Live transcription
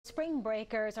spring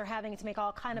breakers are having to make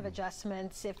all kind of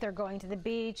adjustments if they're going to the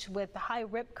beach with the high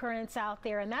rip currents out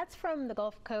there, and that's from the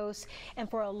Gulf Coast and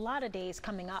for a lot of days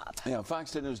coming up. Yeah,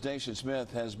 Fox 10 News' Dacian Smith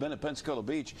has been at Pensacola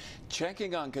Beach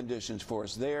checking on conditions for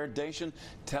us there. Dacian,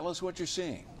 tell us what you're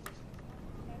seeing.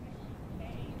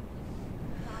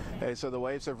 Hey, so the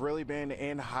waves have really been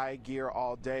in high gear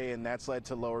all day, and that's led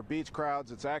to lower beach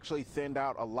crowds. It's actually thinned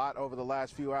out a lot over the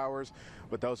last few hours,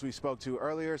 but those we spoke to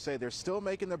earlier say they're still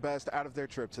making the best out of their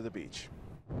trip to the beach.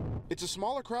 It's a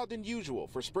smaller crowd than usual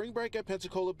for spring break at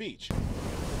Pensacola Beach,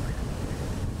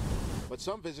 but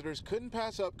some visitors couldn't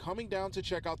pass up coming down to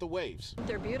check out the waves.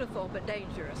 They're beautiful but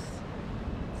dangerous.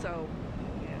 So,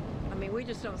 I mean, we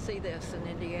just don't see this in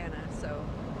Indiana, so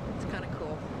it's kind of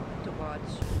cool to watch.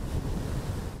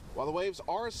 While the waves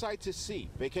are a sight to see,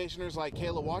 vacationers like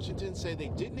Kayla Washington say they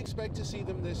didn't expect to see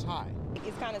them this high.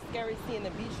 It's kind of scary seeing the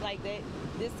beach like that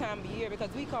this time of year because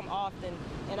we come often,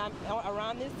 and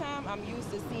around this time I'm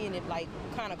used to seeing it like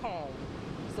kind of calm.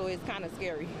 So it's kind of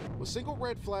scary. With single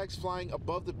red flags flying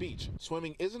above the beach,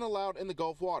 swimming isn't allowed in the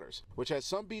Gulf waters, which has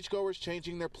some beachgoers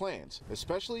changing their plans,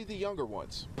 especially the younger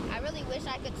ones. I really wish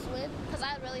I could swim because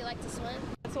I really like to swim.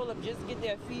 I told them just get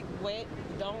their feet wet,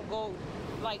 don't go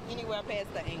like anywhere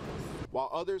past the ankles. While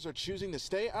others are choosing to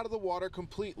stay out of the water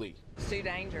completely. It's too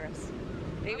dangerous.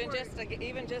 Even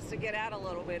just to get out a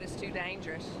little bit is too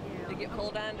dangerous. To get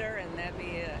pulled under and that'd be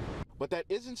it. But that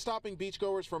isn't stopping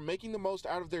beachgoers from making the most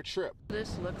out of their trip.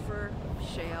 Just look for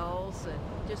shells and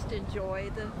just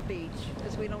enjoy the beach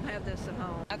because we don't have this at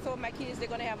home. I told my kids they're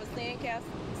going to have a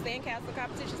sandcastle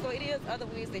competition, so it is other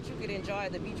ways that you could enjoy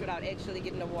the beach without actually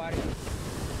getting in the water.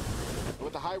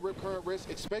 With the high rip current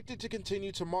risk expected to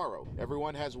continue tomorrow,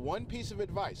 everyone has one piece of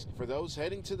advice for those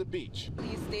heading to the beach.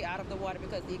 Please stay out of the water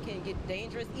because it can get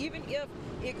dangerous. Even if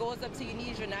it goes up to your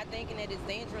knees, you're not thinking that it's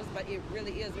dangerous, but it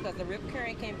really is because the rip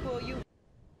current can pull you.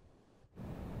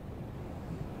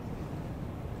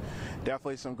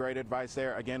 Definitely some great advice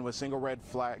there. Again, with single red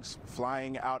flags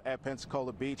flying out at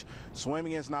Pensacola Beach,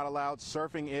 swimming is not allowed,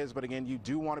 surfing is, but again, you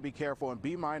do want to be careful and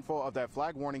be mindful of that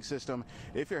flag warning system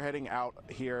if you're heading out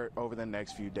here over the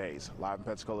next few days. Live in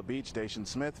Pensacola Beach, Dacian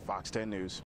Smith, Fox 10 News.